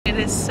It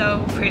is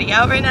so pretty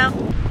out right now.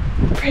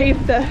 Brave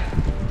the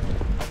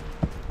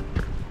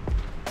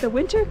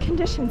winter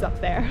conditions up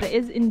there. It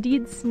is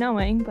indeed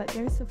snowing, but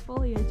there's the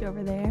foliage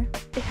over there.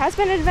 It has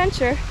been an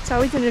adventure. It's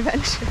always an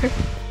adventure.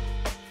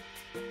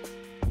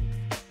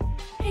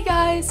 Hey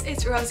guys,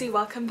 it's Rosie.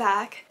 Welcome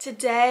back.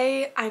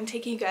 Today I'm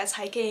taking you guys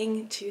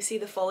hiking to see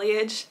the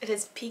foliage. It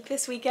has peaked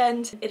this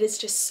weekend. It is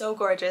just so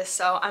gorgeous,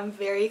 so I'm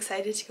very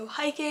excited to go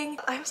hiking.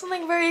 I have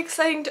something very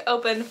exciting to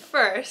open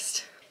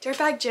first.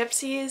 Dirtbag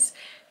Gypsies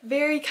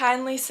very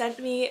kindly sent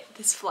me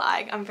this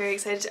flag. I'm very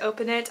excited to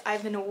open it.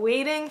 I've been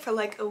waiting for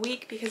like a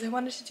week because I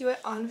wanted to do it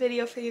on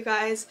video for you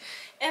guys,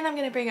 and I'm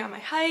gonna bring it on my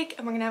hike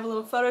and we're gonna have a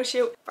little photo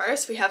shoot.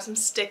 First, we have some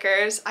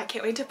stickers. I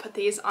can't wait to put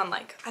these on,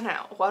 like, I don't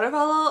know, a water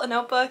bottle, a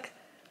notebook.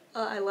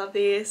 Oh, I love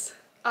these.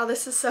 Oh,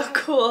 this is so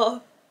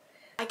cool.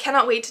 I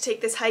cannot wait to take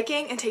this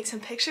hiking and take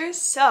some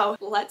pictures, so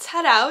let's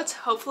head out.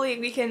 Hopefully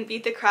we can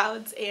beat the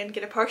crowds and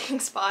get a parking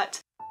spot.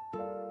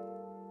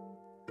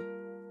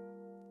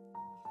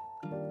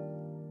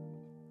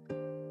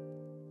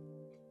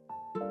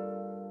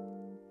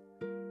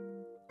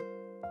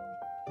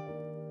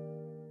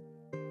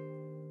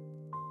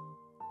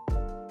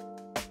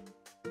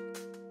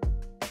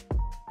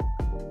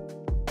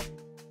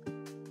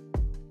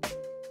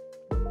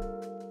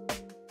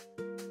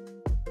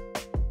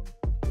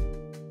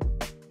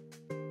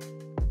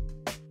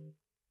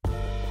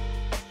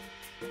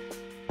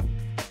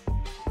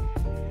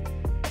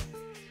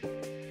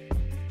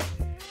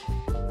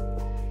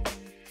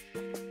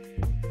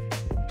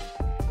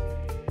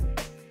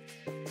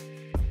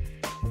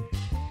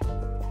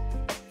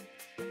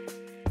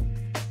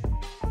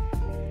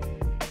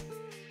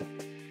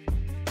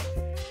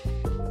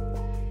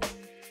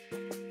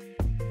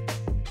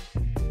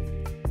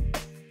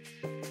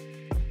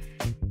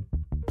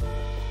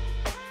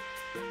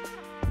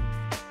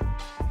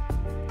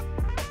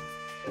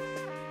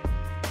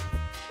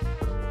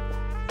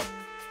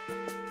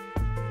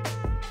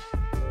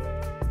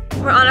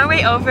 We're on our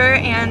way over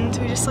and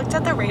we just looked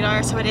at the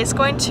radar, so it is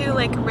going to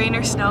like rain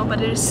or snow, but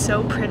it is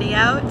so pretty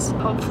out.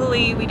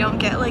 Hopefully we don't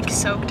get like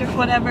soaked or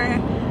whatever,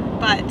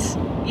 but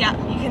yeah,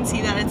 you can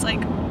see that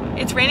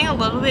it's raining a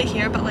little bit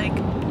here, but like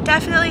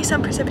definitely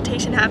some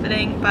precipitation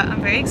happening, but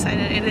I'm very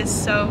excited. It is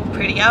so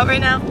pretty out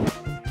right now.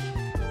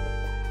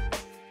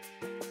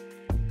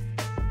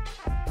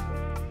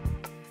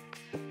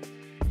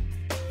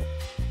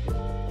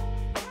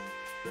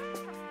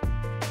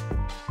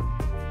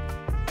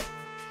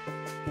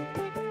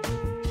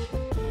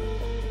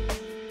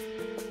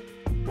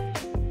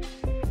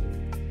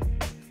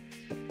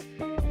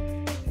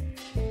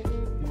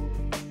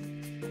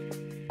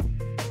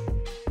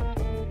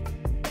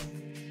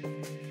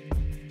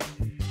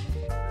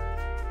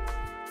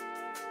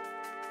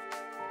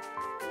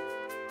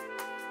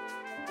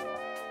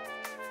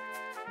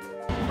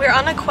 We're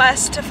on a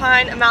quest to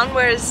find a mountain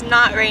where it's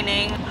not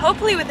raining,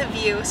 hopefully with a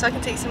view, so I can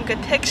take some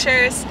good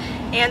pictures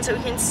and so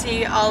we can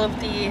see all of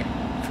the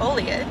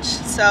foliage.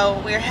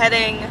 So we're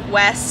heading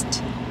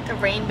west. The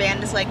rain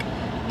band is like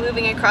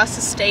moving across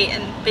the state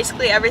and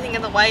basically everything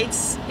in the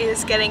whites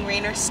is getting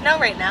rain or snow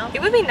right now.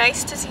 It would be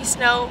nice to see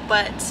snow,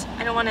 but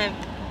I don't want to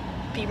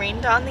be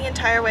rained on the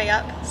entire way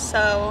up,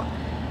 so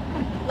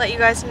let you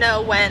guys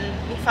know when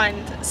we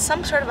find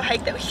some sort of a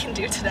hike that we can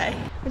do today.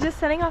 We're just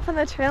setting off on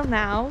the trail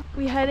now.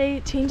 We had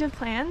a change of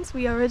plans.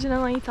 We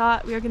originally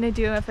thought we were gonna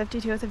do a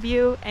 52 with a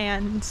view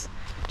and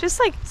just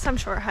like some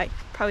short hike,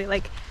 probably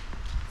like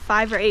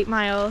 5 or 8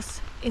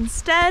 miles.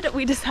 Instead,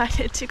 we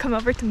decided to come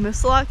over to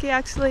Moosilauke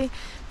actually,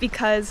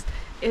 because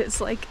it's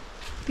like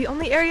the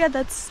only area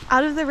that's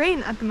out of the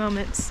rain at the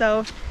moment.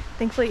 So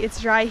thankfully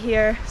it's dry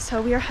here.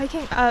 So we are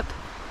hiking up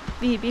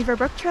the Beaver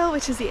Brook Trail,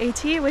 which is the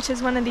AT, which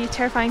is one of the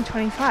terrifying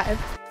 25.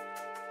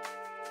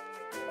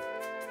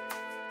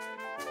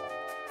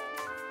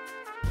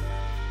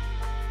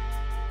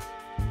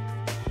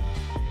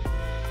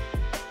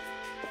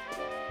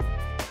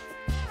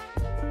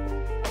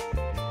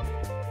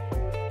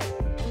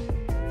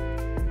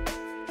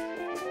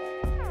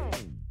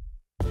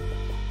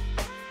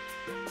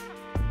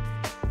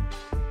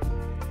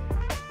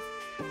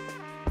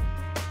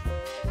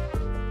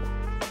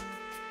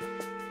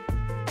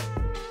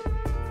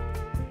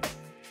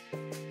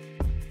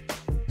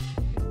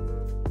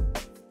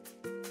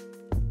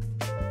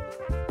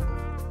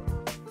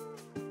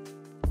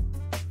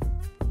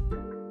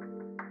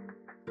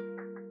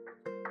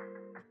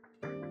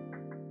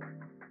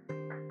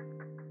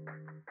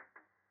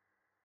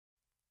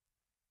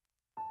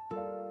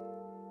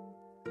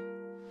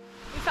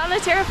 Found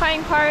the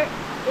terrifying part.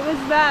 It was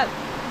that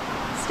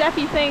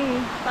steppy thing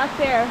back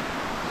there.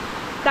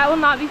 That will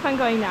not be fun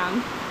going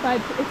down, but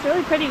it's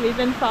really pretty. We've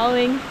been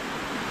following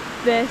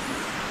this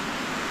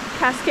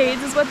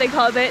cascades is what they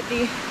called it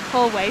the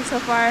whole way so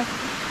far.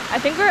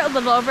 I think we're a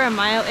little over a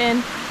mile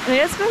in and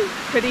it's been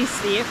pretty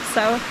steep,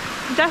 so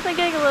I'm definitely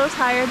getting a little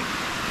tired,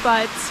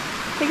 but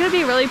I think it'll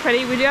be really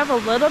pretty. We do have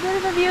a little bit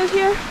of a view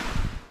here.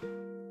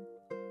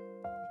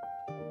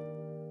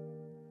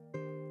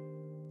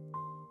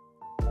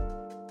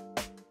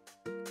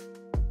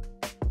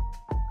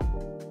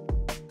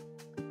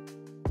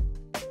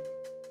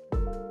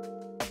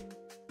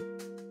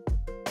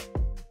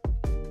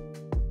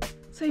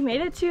 So we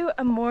made it to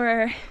a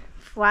more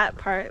flat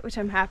part, which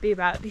I'm happy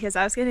about because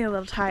I was getting a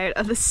little tired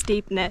of the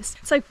steepness.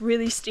 It's like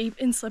really steep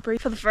and slippery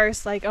for the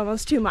first like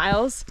almost 2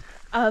 miles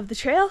of the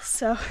trail,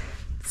 so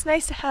it's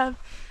nice to have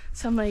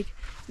some like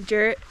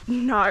dirt,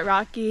 not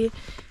rocky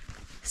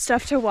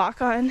stuff to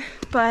walk on.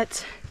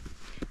 But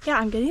yeah,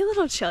 I'm getting a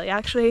little chilly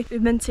actually.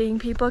 We've been seeing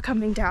people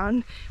coming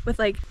down with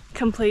like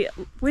complete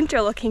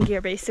winter looking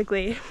gear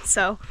basically,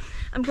 so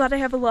I'm glad I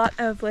have a lot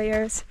of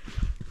layers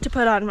to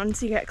put on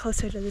once you get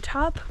closer to the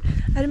top.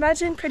 I'd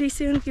imagine pretty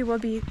soon we will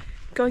be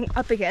going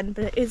up again,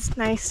 but it is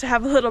nice to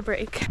have a little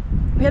break.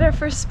 We had our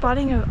first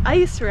spotting of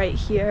ice right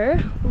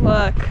here.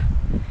 Look,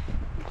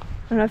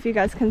 I don't know if you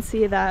guys can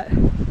see that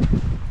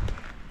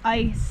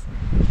ice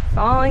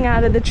falling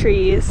out of the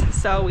trees,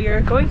 so we are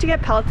going to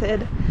get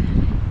pelted.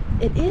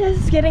 It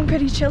is getting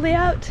pretty chilly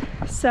out,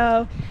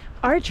 so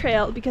our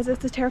trail, because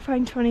it's a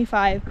terrifying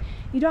 25,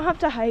 you don't have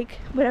to hike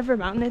whatever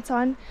mountain it's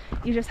on,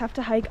 you just have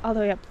to hike all the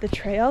way up the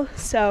trail.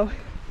 So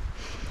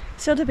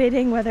still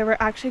debating whether we're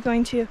actually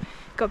going to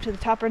go up to the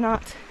top or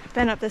not. I've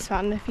been up this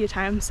mountain a few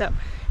times, so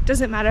it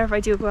doesn't matter if I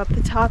do go up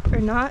the top or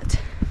not.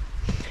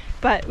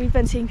 But we've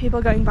been seeing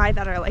people going by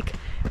that are like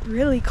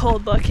really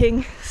cold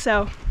looking,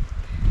 so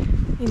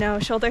you know,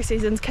 shoulder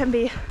seasons can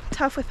be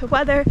tough with the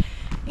weather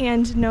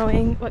and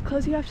knowing what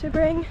clothes you have to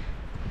bring.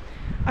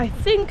 I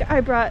think I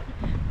brought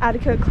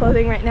adequate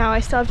clothing right now. I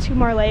still have 2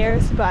 more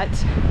layers, but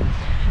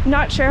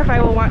not sure if I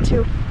will want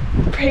to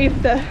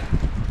brave the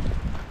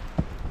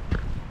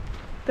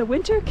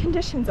winter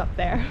conditions up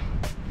there.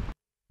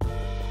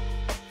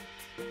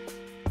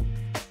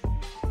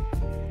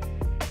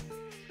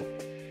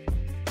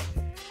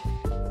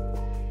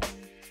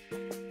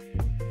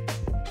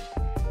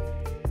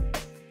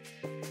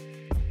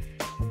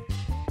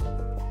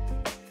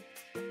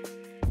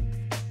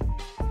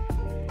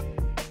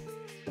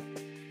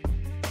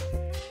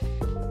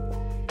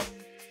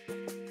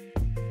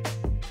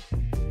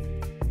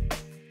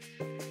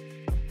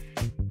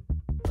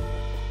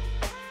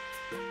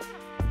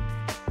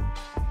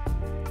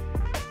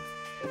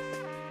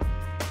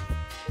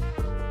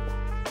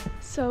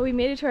 So we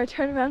made it to our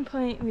turnaround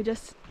point. We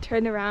just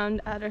turned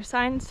around at our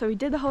sign. So we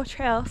did the whole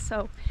trail.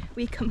 So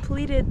we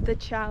completed the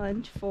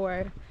challenge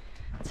for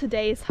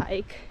today's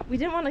hike. We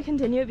didn't want to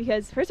continue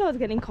because first of all it's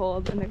getting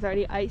cold and there's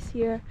already ice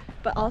here.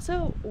 But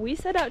also we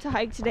set out to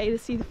hike today to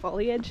see the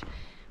foliage.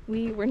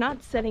 We were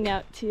not setting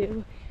out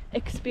to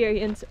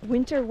experience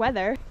winter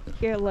weather.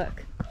 Here,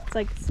 look. It's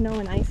like snow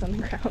and ice on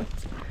the ground.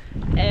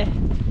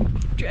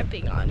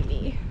 Dripping on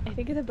me. I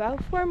think it's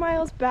about 4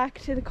 miles back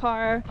to the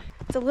car.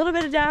 It's a little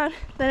bit of down,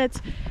 then it's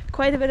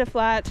quite a bit of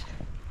flat,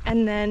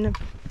 and then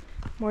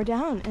more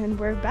down, and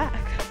we're back.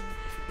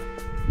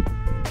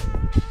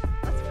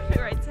 Let's put it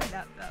right side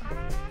up though.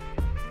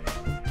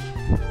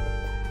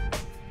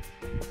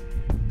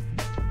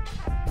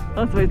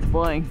 That's why it's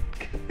flying.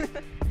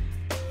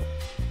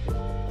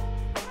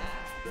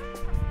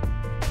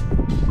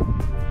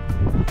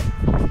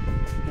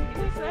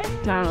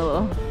 Down a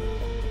little.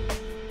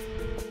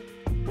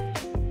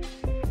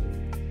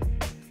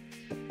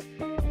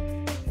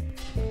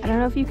 I don't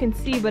know if you can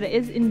see, but it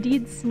is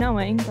indeed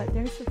snowing, but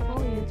there's the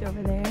foliage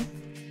over there.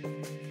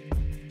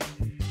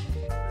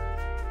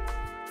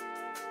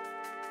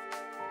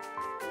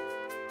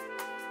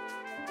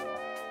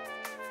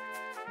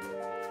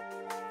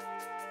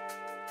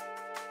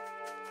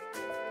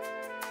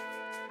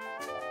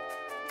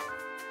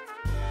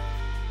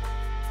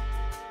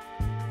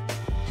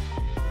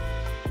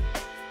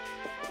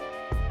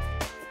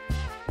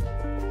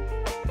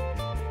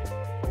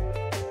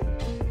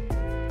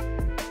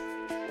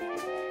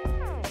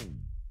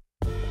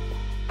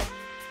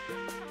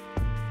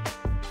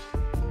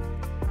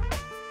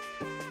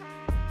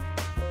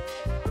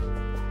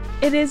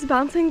 It is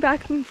bouncing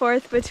back and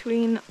forth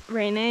between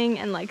raining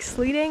and like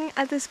sleeting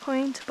at this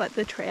point, but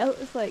the trail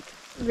is like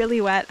really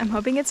wet. I'm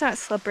hoping it's not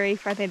slippery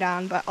farther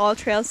down, but All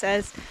Trail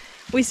says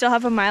we still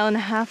have 1.5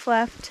 miles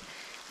left,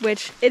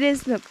 which it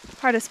is the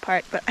hardest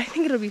part, but I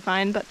think it'll be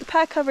fine. But the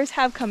pack covers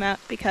have come out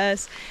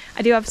because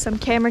I do have some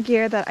camera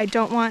gear that I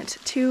don't want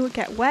to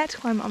get wet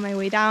while I'm on my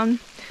way down.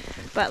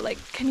 But like,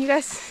 can you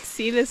guys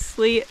see this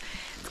sleet?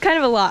 It's kind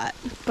of a lot,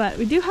 but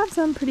we do have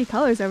some pretty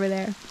colors over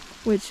there,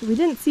 which we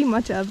didn't see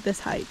much of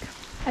this hike.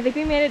 I think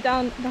we made it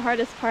down the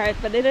hardest part,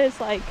 but it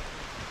is like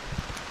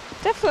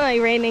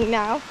definitely raining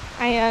now.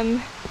 I am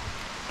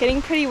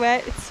getting pretty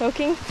wet, it's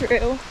soaking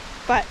through,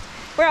 but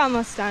we're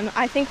almost done.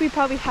 I think we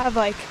probably have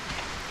like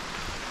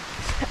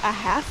a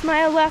 1/2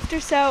 mile left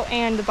or so,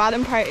 and the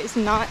bottom part is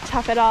not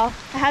tough at all.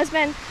 It has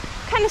been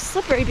kind of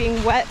slippery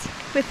being wet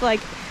with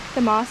like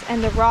the moss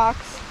and the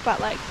rocks, but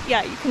like,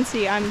 yeah, you can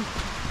see I'm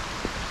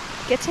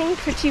getting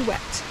pretty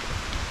wet.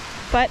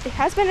 But it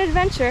has been an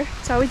adventure.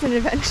 It's always an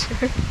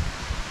adventure.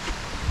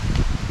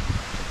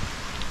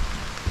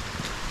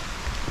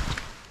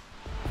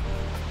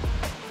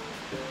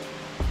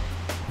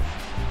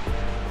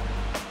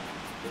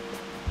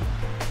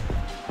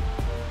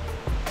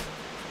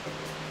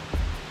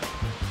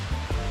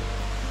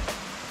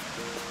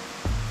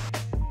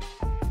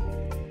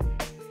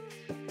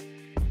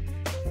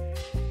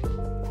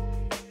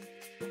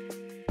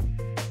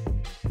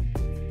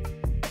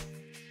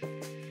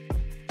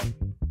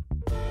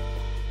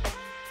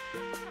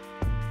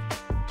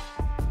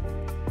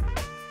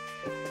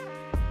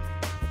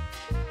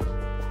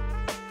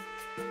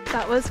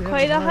 That was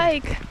quite a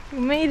hike. We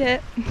made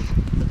it.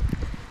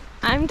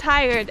 I'm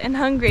tired and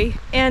hungry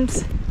and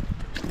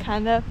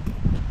kind of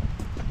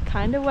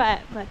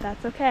wet, but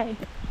that's okay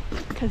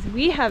because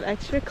we have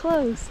extra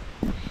clothes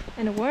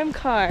and a warm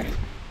car.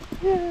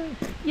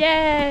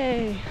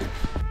 Yay!